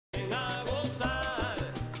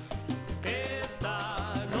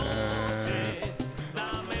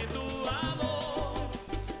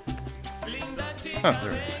Oh,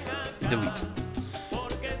 there we go. Delete.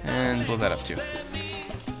 And blow that up too.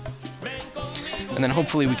 And then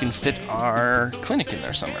hopefully we can fit our clinic in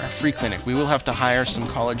there somewhere. A free clinic. We will have to hire some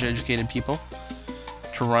college-educated people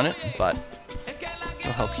to run it, but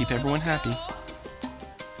it'll help keep everyone happy.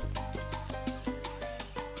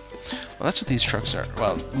 Well, that's what these trucks are.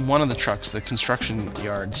 Well, one of the trucks, the construction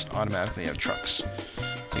yards, automatically have trucks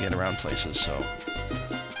to get around places, so...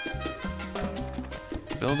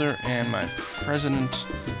 Builder and my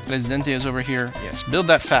Presidente is over here. Yes, build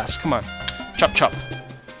that fast. Come on. Chop, chop.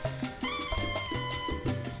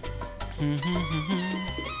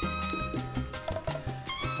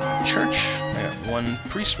 Church. I got one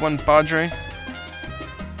priest, one padre.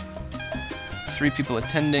 3 people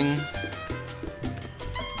attending.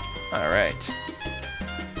 Alright.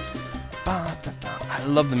 I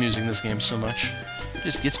love the music in this game so much. It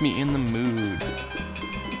just gets me in the mood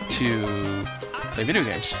to play video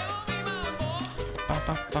games.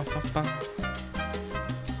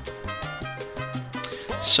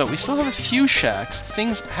 So we still have a few shacks.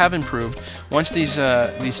 Things have improved. Once these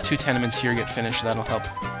 2 tenements here get finished, that'll help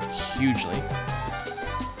hugely.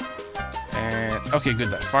 And okay, good.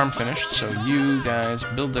 That farm finished. So you guys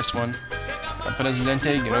build this one.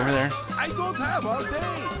 Presidente, get over there. I don't have all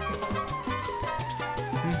day.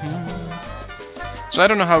 So I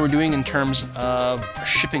don't know how we're doing in terms of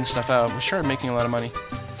shipping stuff out. We started making a lot of money.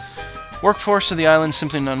 Workforce of the island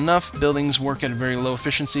simply not enough. Buildings work at a very low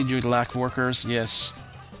efficiency due to lack of workers. Yes,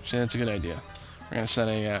 so that's a good idea. We're gonna set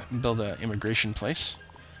build a immigration place.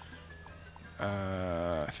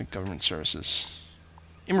 I think government services,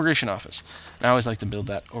 immigration office. And I always like to build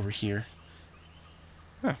that over here.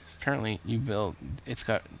 Huh, apparently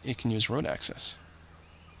it can use road access.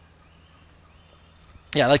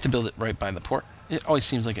 Yeah, I like to build it right by the port. It always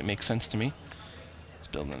seems like it makes sense to me. Let's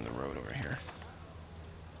build in the road over here.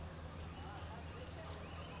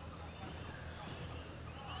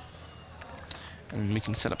 And then we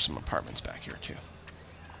can set up some apartments back here too.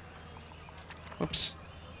 Whoops.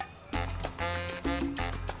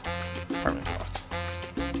 Apartment block.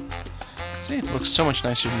 See, it looks so much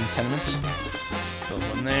nicer than the tenements. Build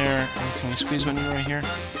one there. And can we squeeze one in right here?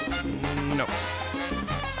 No.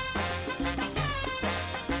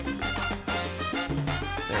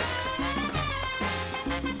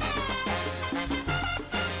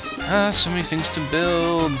 So many things to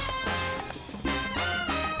build.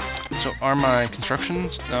 So are my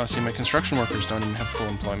constructions? Oh, see, my construction workers don't even have full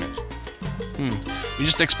employment. We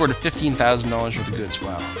just exported $15,000 worth of goods.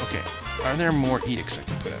 Wow. Okay. Are there more edicts I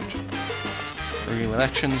can put out?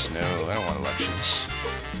 Elections? No, I don't want elections.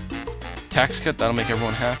 Tax cut, that'll make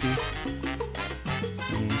everyone happy.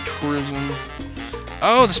 Tourism.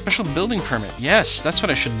 Oh, the special building permit. Yes, that's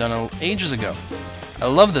what I should have done ages ago. I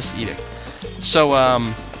love this edict. So,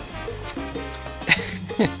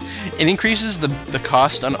 it increases the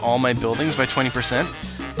cost on all my buildings by 20%,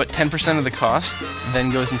 but 10% of the cost then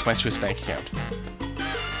goes into my Swiss bank account.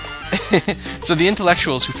 So the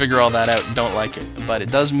intellectuals who figure all that out don't like it, but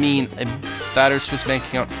it does mean a fatter Swiss bank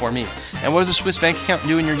account for me. And what does a Swiss bank account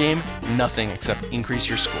do in your game? Nothing except increase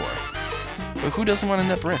your score. But who doesn't want to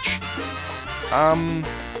end up rich? I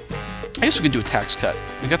guess we could do a tax cut.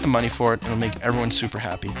 We got the money for it, it'll make everyone super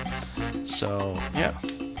happy. So, yeah.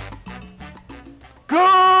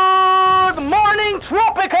 Good morning,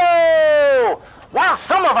 Tropico! While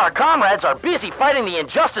some of our comrades are busy fighting the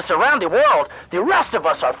injustice around the world, the rest of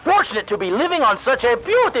us are fortunate to be living on such a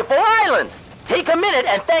beautiful island. Take a minute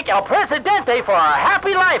and thank El Presidente for our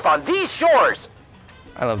happy life on these shores.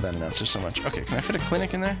 I love that announcer so much. Okay, can I fit a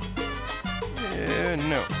clinic in there?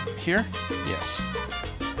 No. Here? Yes.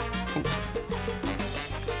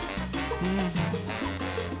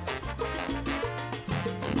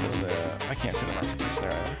 I can't fit a marketplace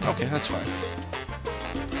there either. Okay, that's fine.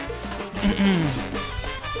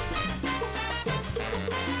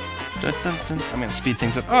 I'm gonna speed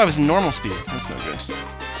things up. Oh, I was in normal speed. That's no good.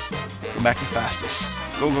 Go back to fastest.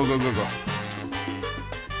 Go, go, go, go, go.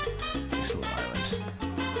 Nice little island.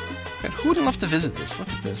 God, who would love to visit this? Look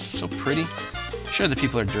at this. So pretty. Sure, the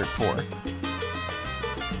people are dirt poor.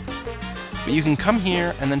 But you can come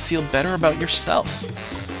here and then feel better about yourself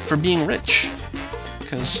for being rich.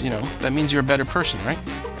 Because, you know, that means you're a better person, right?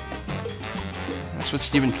 That's what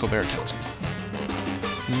Stephen Colbert tells me.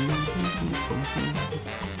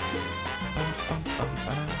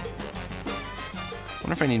 I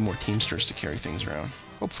wonder if I need more Teamsters to carry things around.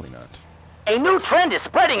 Hopefully not. A new trend is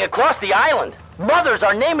spreading across the island. Mothers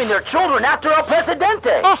are naming their children after El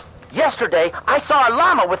Presidente. Oh. Yesterday, I saw a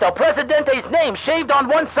llama with El Presidente's name shaved on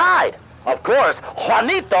one side. Of course,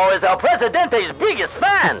 Juanito is El Presidente's biggest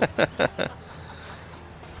fan.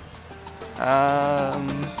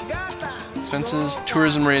 Expenses,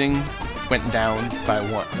 tourism rating went down by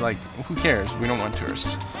 1. Like, who cares? We don't want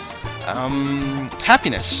tourists.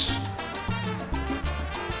 Happiness.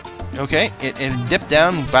 Okay, it dipped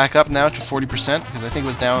down, back up now to 40%, because I think it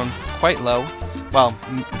was down quite low. Well,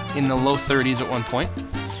 in the low 30s at one point.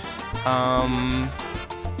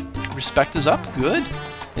 Respect is up, good.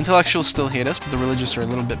 Intellectuals still hate us, but the religious are a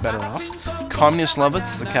little bit better off. Communists love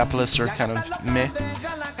us, the capitalists are kind of meh.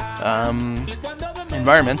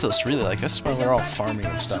 Environmentalists really like us, but we're all farming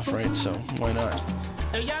and stuff, right? So, why not?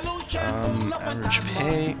 Average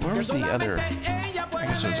pay, where was the other? I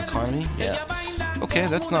guess it was economy, yeah. Okay,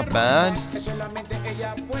 that's not bad.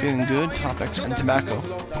 Feeling good, topics, and tobacco.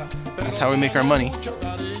 That's how we make our money.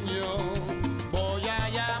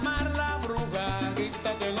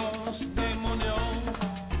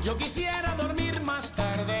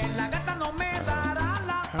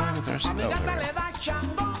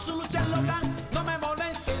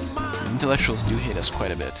 Intellectuals do hate us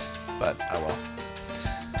quite a bit, but oh well.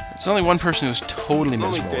 There's only one person who's totally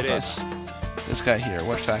miserable with us. This guy here,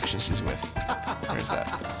 what faction is he with? Where's that?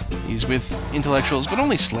 He's with intellectuals, but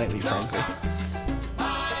only slightly, frankly.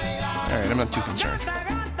 Alright, I'm not too concerned.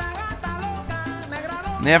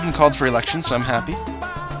 And they haven't called for elections, so I'm happy.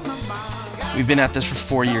 We've been at this for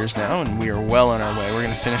 4 years now, and we are well on our way. We're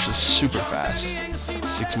going to finish this super fast.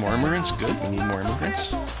 6 more immigrants, good. We need more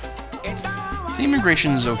immigrants. The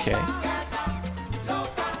immigration is okay.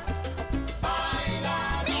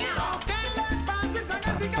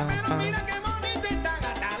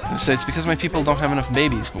 It's because my people don't have enough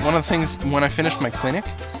babies. But one of the things, when I finished my clinic,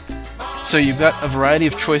 so you've got a variety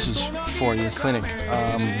of choices for your clinic,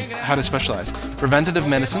 how to specialize. Preventative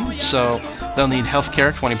medicine, so they'll need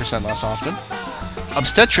healthcare 20% less often.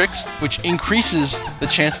 Obstetrics, which increases the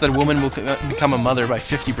chance that a woman will become a mother by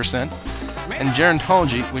 50%. And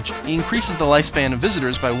gerontology, which increases the lifespan of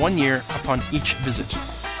visitors by 1 year upon each visit.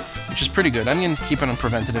 Which is pretty good. I'm going to keep it on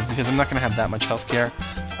preventative because I'm not going to have that much healthcare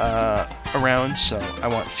around, so I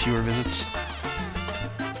want fewer visits.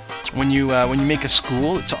 When you make a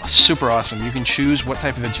school, it's super awesome. You can choose what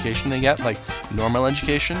type of education they get, like normal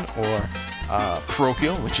education or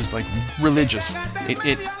parochial, which is like religious.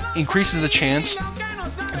 It increases the chance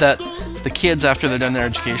that the kids, after they're done their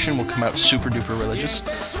education, will come out super duper religious.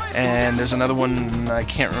 And there's another one, I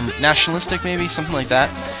can't remember, nationalistic maybe, something like that.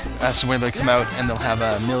 So where they come out and they'll have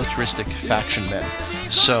a militaristic faction then.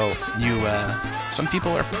 So you, some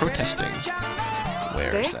people are protesting.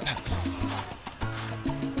 Where is that happening?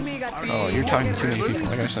 Oh, you're talking to too many people.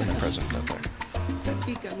 I gotta send my president out there.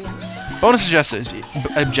 Bonus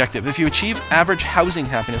objective. If you achieve average housing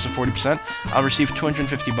happiness of 40%, I'll receive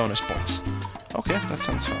 250 bonus points. Okay, that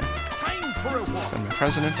sounds fine. Send my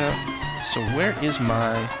president out. So where is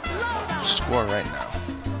my score right now?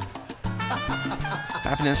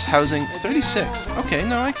 Happiness, housing, 36. Okay,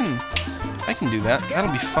 no, I can do that.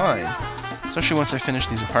 That'll be fine. Especially once I finish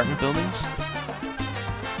these apartment buildings.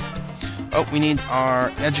 Oh, we need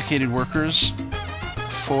our educated workers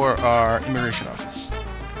for our immigration office.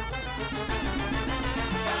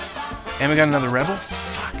 And we got another rebel?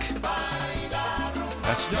 Fuck.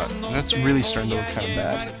 That's really starting to look kind of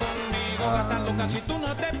bad.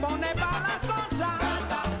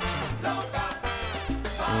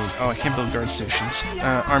 Oh, I can't build guard stations.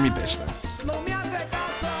 Army base, then.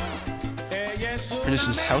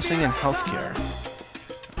 Produces housing and healthcare.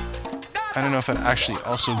 I don't know if it actually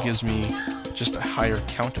also gives me just a higher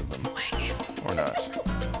count of them. Or not.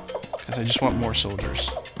 Because I just want more soldiers.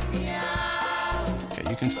 Okay,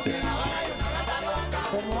 you can fit here.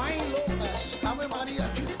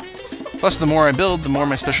 Plus, the more I build, the more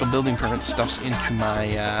my special building permit stuffs into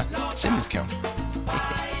my savings account.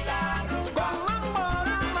 Okay.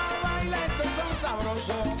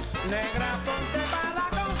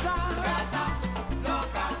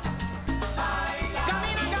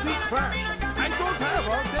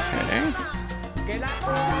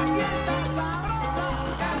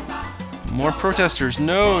 More protesters.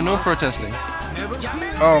 No, no protesting.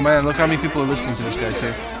 Oh man, look how many people are listening to this guy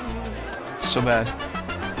too. So bad.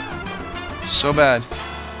 So bad.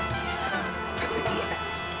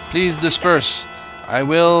 Please disperse. I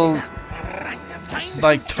will,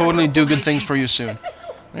 like, totally do good things for you soon. I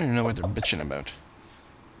don't even know what they're bitching about.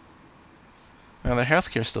 Well, their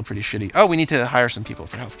healthcare's still pretty shitty. Oh, we need to hire some people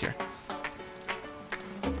for healthcare.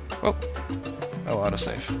 Oh. Oh,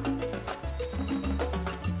 autosave.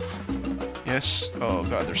 Yes. Oh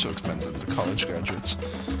god, they're so expensive, the college graduates.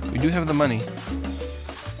 We do have the money.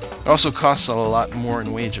 It also costs a lot more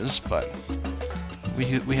in wages, but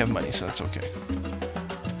we have money, so that's okay.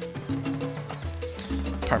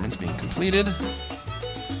 Apartments being completed.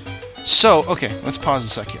 So, okay, let's pause a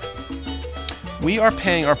second. We are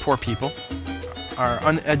paying our poor people, our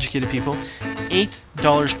uneducated people,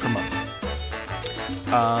 $8 per month.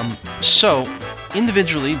 So,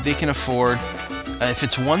 individually, they can afford, if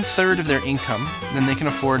it's 1/3 of their income, then they can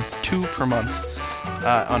afford 2 per month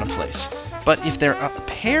on a place. But if they're a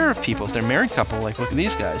pair of people, if they're a married couple, like look at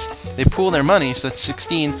these guys, they pool their money, so that's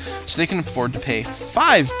 16, so they can afford to pay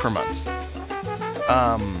 5 per month.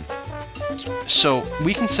 So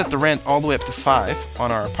we can set the rent all the way up to 5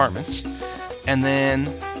 on our apartments, and then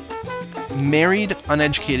married,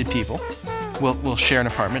 uneducated people will share an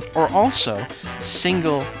apartment, or also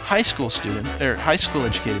single high school student or high school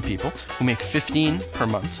educated people who make 15 per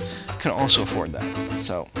month can also afford that.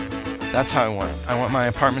 So that's how I want it. I want my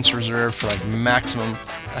apartments reserved for like maximum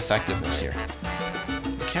effectiveness here.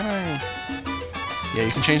 Can I? Yeah,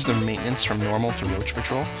 you can change the maintenance from normal to roach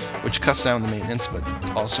patrol, which cuts down the maintenance, but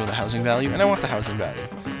also the housing value, and I want the housing value.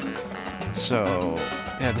 So,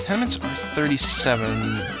 yeah, the tenements are 36,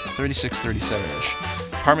 37-ish.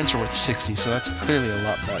 Apartments are worth 60, so that's clearly a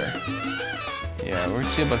lot better. Yeah, we're gonna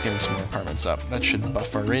see about getting some more apartments up. That should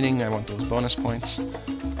buff our rating. I want those bonus points.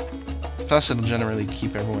 Plus, it'll generally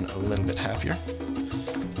keep everyone a little bit happier.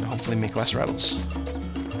 And hopefully make less rebels.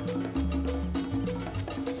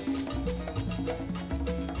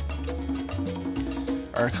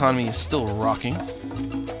 Our economy is still rocking.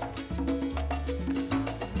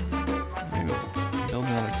 Maybe we'll build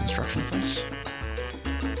another construction place.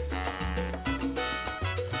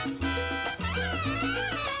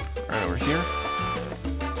 Right over here.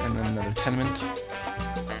 And then another tenement.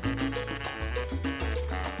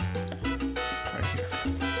 Right here.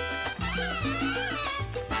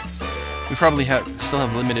 We probably still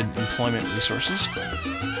have limited employment resources, but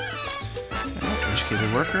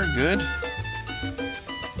educated worker, good.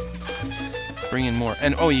 Bring in more.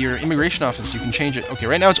 And oh, your immigration office, you can change it. Okay,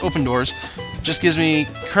 right now it's open doors. Just gives me,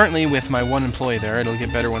 currently with my one employee there, it'll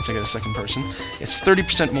get better once I get a second person, it's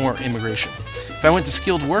 30% more immigration. If I went to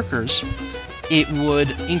skilled workers, it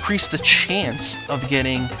would increase the chance of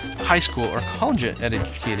getting high school or college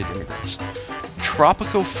educated immigrants.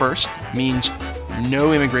 Tropico first means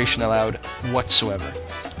no immigration allowed whatsoever.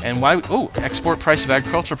 And why? Oh, export price of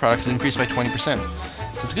agricultural products is increased by 20%.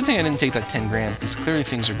 So it's a good thing I didn't take that 10 grand, because clearly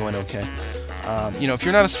things are going okay. You know, if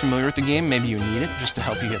you're not as familiar with the game, maybe you need it just to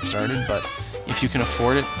help you get started, but if you can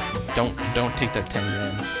afford it, don't take that 10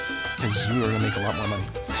 grand, because you are going to make a lot more money.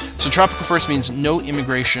 So Tropical First means no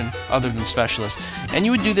immigration other than specialists, and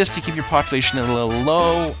you would do this to keep your population a little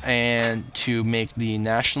low and to make the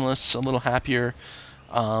nationalists a little happier,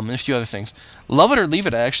 and a few other things. Love it or leave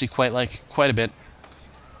it, I actually quite like quite a bit,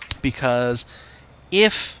 because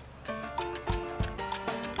if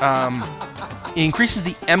it increases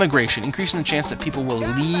the emigration, increasing the chance that people will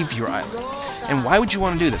leave your island. And why would you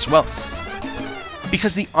want to do this? Well,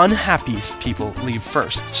 because the unhappiest people leave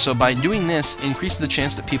first. So by doing this, it increases the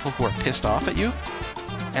chance that people who are pissed off at you,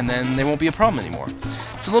 and then they won't be a problem anymore.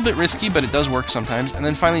 It's a little bit risky, but it does work sometimes. And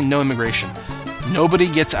then finally, no immigration. Nobody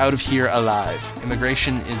gets out of here alive.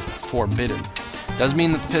 Immigration is forbidden. Does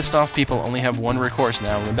mean that the pissed off people only have one recourse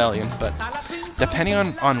now, rebellion, but depending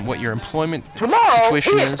on what your employment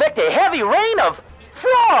situation we is... expect a heavy rain of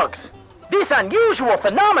frogs! This unusual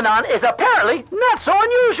phenomenon is apparently not so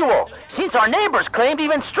unusual, since our neighbors claimed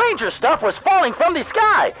even stranger stuff was falling from the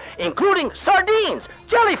sky, including sardines,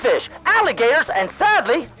 jellyfish, alligators, and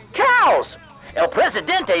sadly, cows. El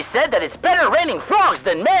Presidente said that it's better raining frogs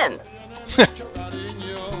than men.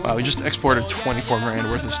 Wow, we just exported 24 grand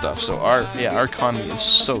worth of stuff, so our economy is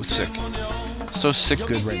so sick. So sick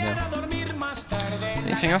good right now.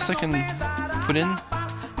 Anything else I can put in?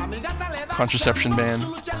 Contraception ban,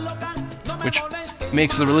 which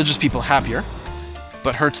makes the religious people happier,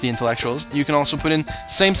 but hurts the intellectuals. You can also put in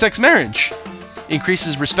same-sex marriage.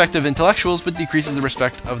 Increases respect of intellectuals, but decreases the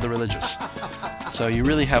respect of the religious. So you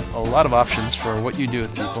really have a lot of options for what you do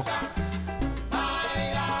with people.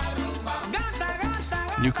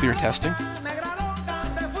 Nuclear testing.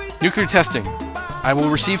 Nuclear testing. I will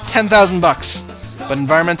receive 10,000 bucks, but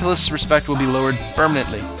environmentalists' respect will be lowered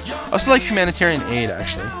permanently. I also like humanitarian aid,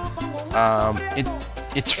 actually.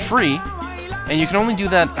 It's free, and you can only do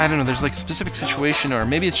that, I don't know, there's like a specific situation, or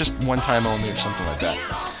maybe it's just one time only or something like that.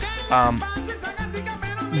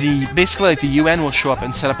 Basically, like, the UN will show up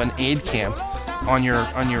and set up an aid camp on your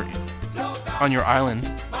island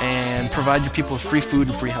and provide your people with free food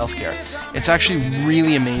and free healthcare. It's actually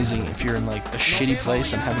really amazing if you're in like a shitty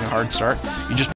place and having a hard start. You just